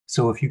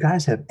So if you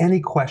guys have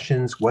any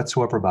questions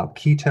whatsoever about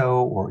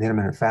keto or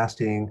intermittent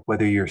fasting,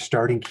 whether you're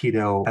starting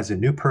keto as a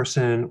new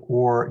person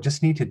or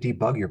just need to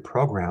debug your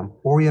program,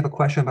 or you have a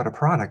question about a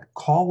product,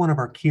 call one of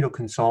our keto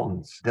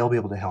consultants. They'll be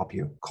able to help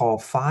you. Call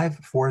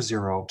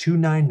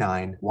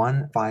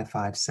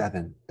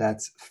 540-299-1557.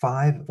 That's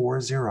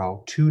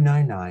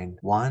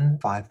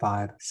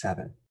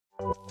 540-299-1557.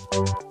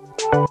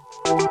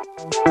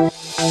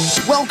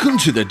 Welcome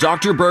to the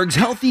Dr. Berg's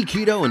Healthy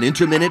Keto and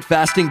Intermittent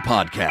Fasting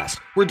Podcast,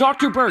 where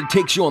Dr. Berg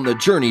takes you on the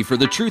journey for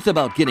the truth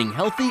about getting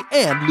healthy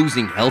and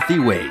losing healthy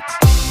weight.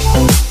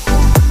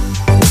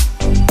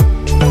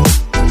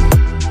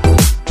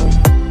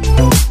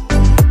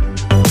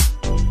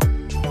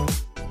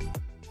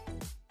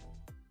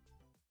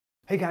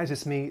 Hey guys,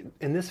 it's me.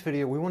 In this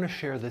video, we want to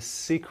share the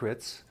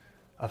secrets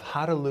of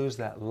how to lose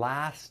that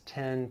last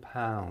 10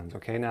 pounds.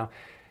 Okay, now,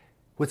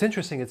 what's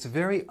interesting, it's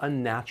very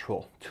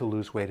unnatural to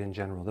lose weight in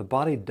general. The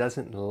body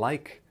doesn't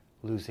like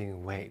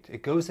losing weight.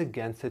 It goes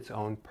against its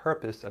own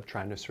purpose of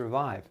trying to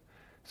survive.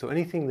 So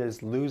anything that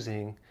is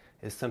losing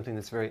is something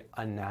that's very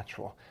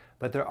unnatural.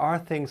 But there are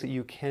things that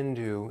you can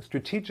do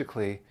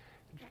strategically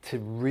to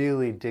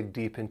really dig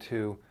deep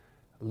into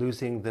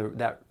losing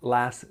that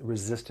last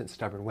resistant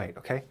stubborn weight,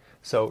 okay?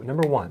 So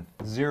number one,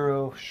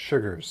 0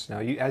 sugars. Now,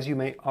 as you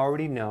may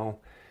already know,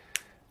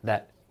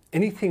 that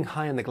anything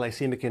high in the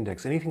glycemic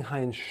index, anything high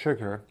in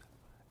sugar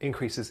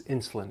increases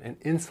insulin, and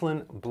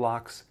insulin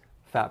blocks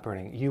fat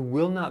burning. You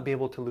will not be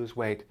able to lose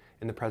weight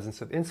in the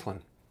presence of insulin.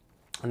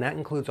 And that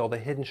includes all the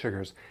hidden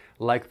sugars,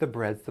 like the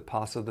breads, the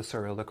pasta, the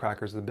cereal, the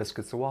crackers, the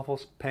biscuits, the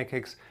waffles,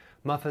 pancakes,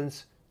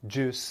 muffins,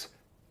 juice,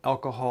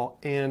 alcohol,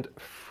 and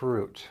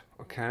fruit,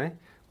 okay?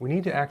 We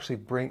need to actually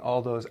bring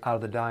all those out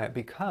of the diet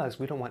because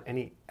we don't want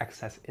any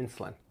excess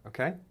insulin,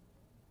 okay?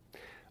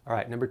 All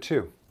right, number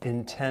two,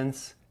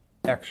 intense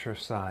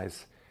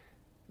exercise.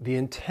 The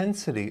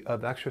intensity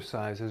of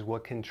exercise is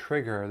what can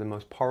trigger the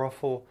most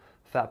powerful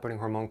fat-burning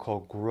hormone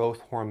called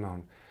growth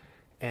hormone.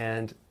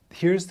 And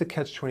here's the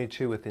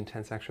catch-22 with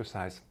intense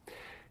exercise.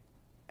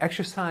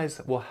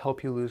 Exercise will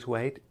help you lose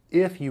weight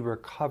if you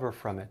recover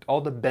from it. All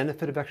the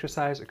benefit of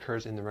exercise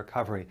occurs in the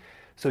recovery.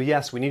 So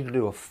yes, we need to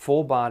do a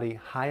full body,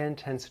 high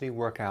intensity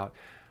workout,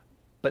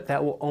 but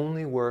that will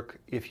only work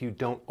if you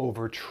don't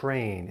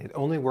overtrain. It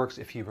only works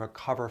if you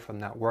recover from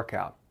that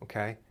workout,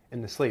 okay,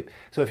 in the sleep.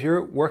 So if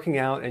you're working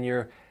out and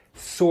you're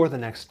sore the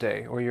next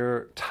day or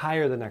you're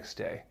tired the next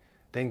day,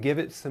 then give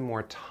it some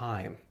more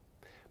time.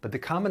 But the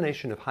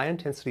combination of high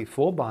intensity,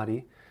 full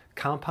body,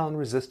 compound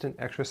resistant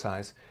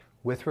exercise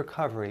with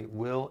recovery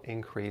will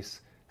increase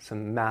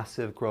some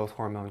massive growth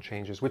hormone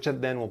changes, which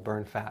then will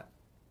burn fat,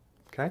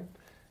 okay?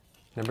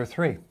 Number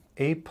three,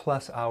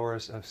 8+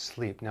 hours of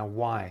sleep. Now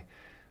why?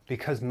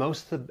 Because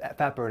most of the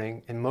fat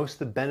burning and most of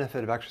the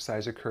benefit of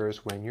exercise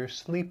occurs when you're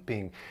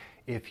sleeping.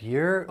 If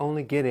you're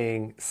only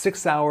getting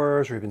 6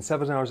 hours or even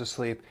 7 hours of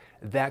sleep,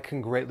 that can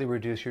greatly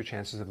reduce your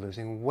chances of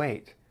losing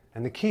weight.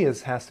 And the key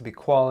has to be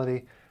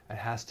quality, it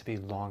has to be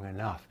long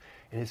enough.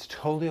 And it's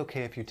totally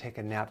okay if you take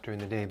a nap during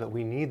the day, but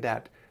we need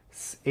that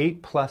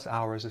 8+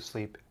 hours of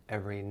sleep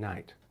every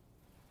night.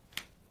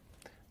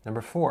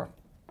 Number four,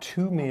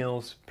 2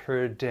 meals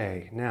per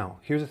day. Now,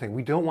 here's the thing.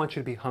 We don't want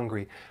you to be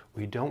hungry.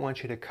 We don't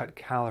want you to cut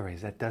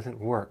calories. That doesn't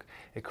work.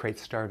 It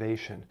creates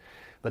starvation.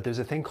 But there's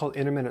a thing called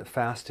intermittent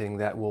fasting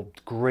that will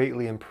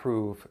greatly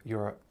improve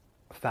your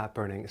fat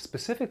burning.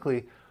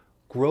 Specifically,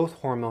 growth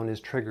hormone is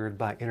triggered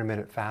by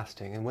intermittent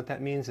fasting. And what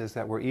that means is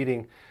that we're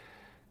eating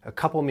a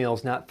couple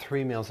meals, not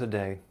 3 meals a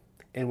day,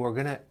 and we're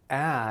going to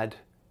add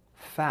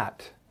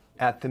fat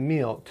at the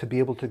meal to be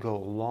able to go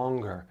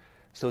longer.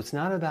 So it's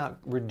not about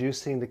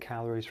reducing the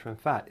calories from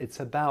fat. It's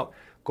about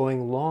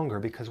going longer,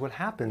 because what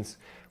happens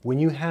when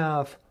you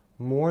have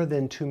more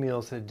than 2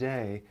 meals a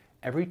day,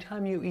 every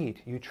time you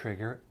eat, you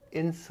trigger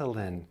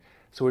insulin.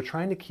 So we're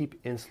trying to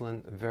keep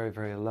insulin very,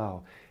 very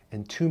low.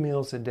 And 2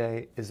 meals a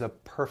day is a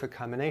perfect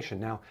combination.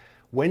 Now,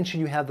 when should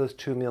you have those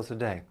 2 meals a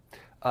day?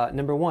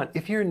 Number one,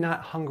 if you're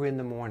not hungry in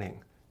the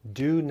morning,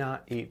 do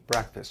not eat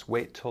breakfast.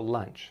 Wait till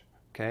lunch,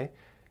 okay?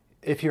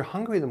 If you're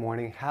hungry in the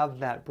morning, have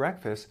that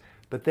breakfast,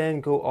 but then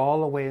go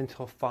all the way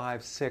until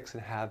 5, 6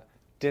 and have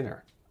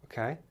dinner,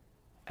 okay?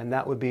 And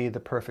that would be the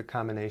perfect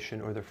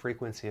combination or the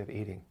frequency of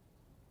eating.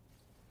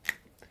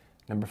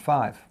 Number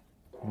 5,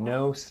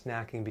 no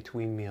snacking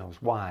between meals.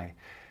 Why?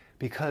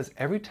 Because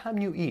every time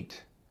you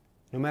eat,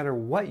 no matter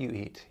what you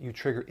eat, you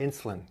trigger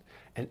insulin,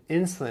 and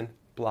insulin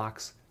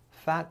blocks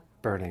fat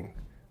burning.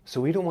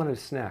 So we don't want to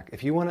snack.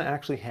 If you want to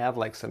actually have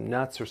like some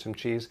nuts or some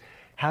cheese,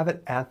 have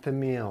it at the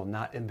meal,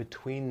 not in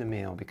between the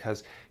meal,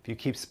 because if you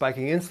keep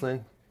spiking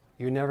insulin,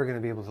 you're never going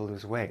to be able to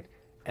lose weight.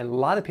 And a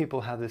lot of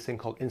people have this thing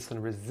called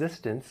insulin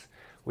resistance,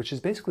 which is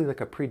basically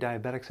like a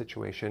pre-diabetic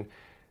situation,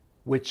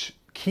 which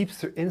keeps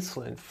their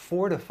insulin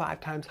 4 to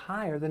 5 times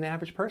higher than the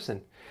average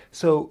person.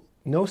 So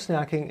no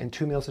snacking and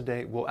 2 meals a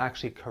day will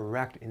actually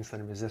correct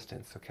insulin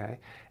resistance, okay?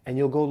 And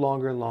you'll go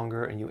longer and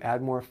longer, and you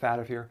add more fat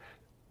if you're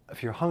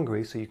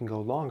hungry, so you can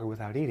go longer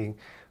without eating.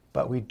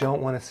 But we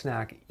don't want to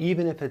snack,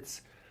 even if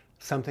it's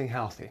something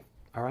healthy,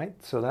 all right?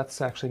 So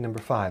that's actually number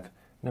 5.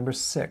 Number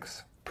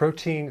 6,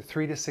 protein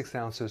 3 to 6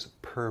 ounces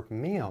per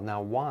meal.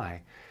 Now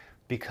why?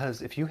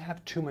 Because if you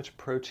have too much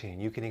protein,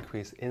 you can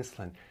increase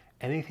insulin.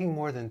 Anything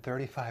more than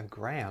 35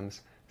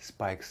 grams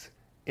spikes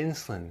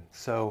insulin.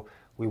 So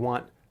we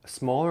want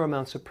smaller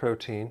amounts of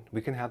protein.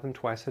 We can have them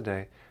twice a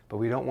day, but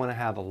we don't want to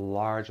have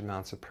large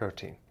amounts of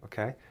protein,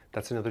 okay?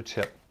 That's another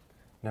tip.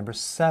 Number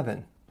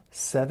 7,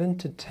 7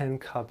 to 10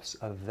 cups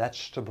of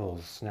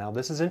vegetables. Now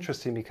this is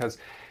interesting because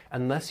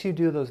unless you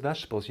do those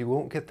vegetables, you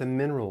won't get the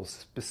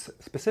minerals,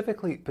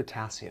 specifically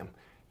potassium.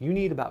 You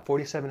need about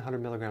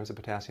 4,700 milligrams of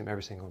potassium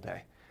every single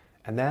day.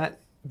 And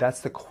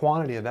that's the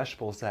quantity of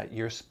vegetables that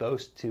you're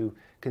supposed to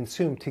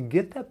consume to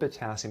get that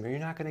potassium, or you're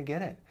not going to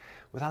get it.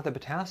 Without the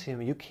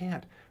potassium, you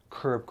can't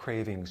curb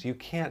cravings. You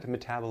can't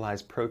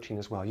metabolize protein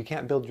as well. You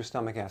can't build your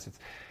stomach acids.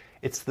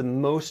 It's the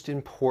most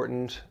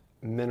important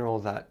mineral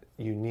that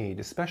you need,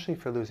 especially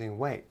for losing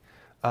weight.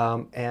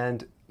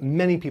 And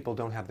many people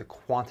don't have the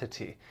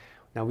quantity.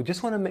 Now, we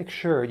just want to make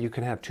sure you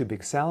can have 2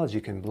 big salads,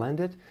 you can blend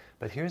it,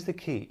 but here's the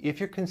key. If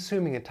you're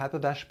consuming a type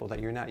of vegetable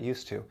that you're not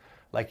used to,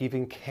 like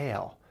even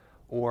kale,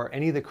 or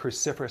any of the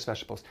cruciferous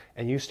vegetables,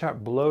 and you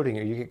start bloating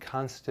or you get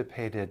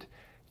constipated,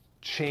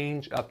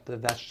 change up the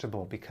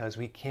vegetable because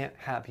we can't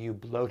have you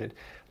bloated.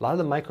 A lot of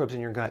the microbes in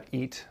your gut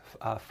eat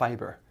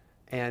fiber.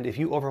 And if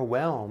you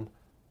overwhelm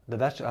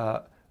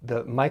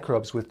the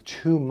microbes with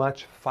too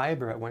much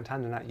fiber at one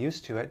time, they're not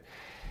used to it,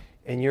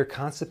 and you're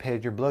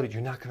constipated, you're bloated,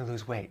 you're not going to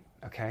lose weight,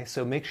 okay?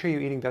 So make sure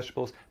you're eating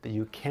vegetables that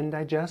you can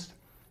digest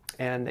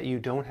and that you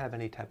don't have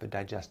any type of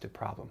digestive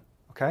problem,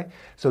 okay?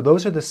 So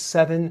those are the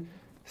 7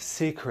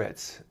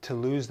 secrets to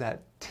lose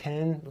that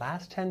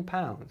last 10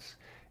 pounds.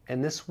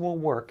 And this will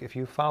work if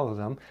you follow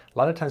them. A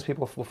lot of times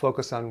people will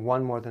focus on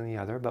one more than the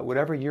other, but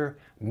whatever you're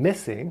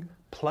missing,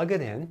 plug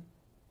it in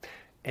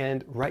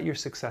and write your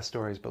success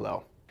stories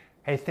below.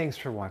 Hey, thanks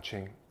for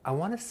watching. I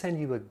want to send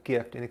you a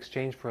gift in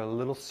exchange for a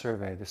little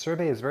survey. The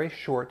survey is very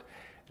short,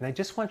 and I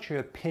just want your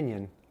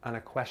opinion on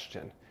a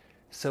question.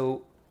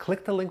 So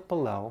click the link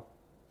below,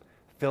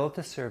 fill out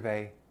the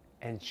survey,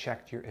 and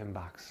check your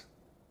inbox.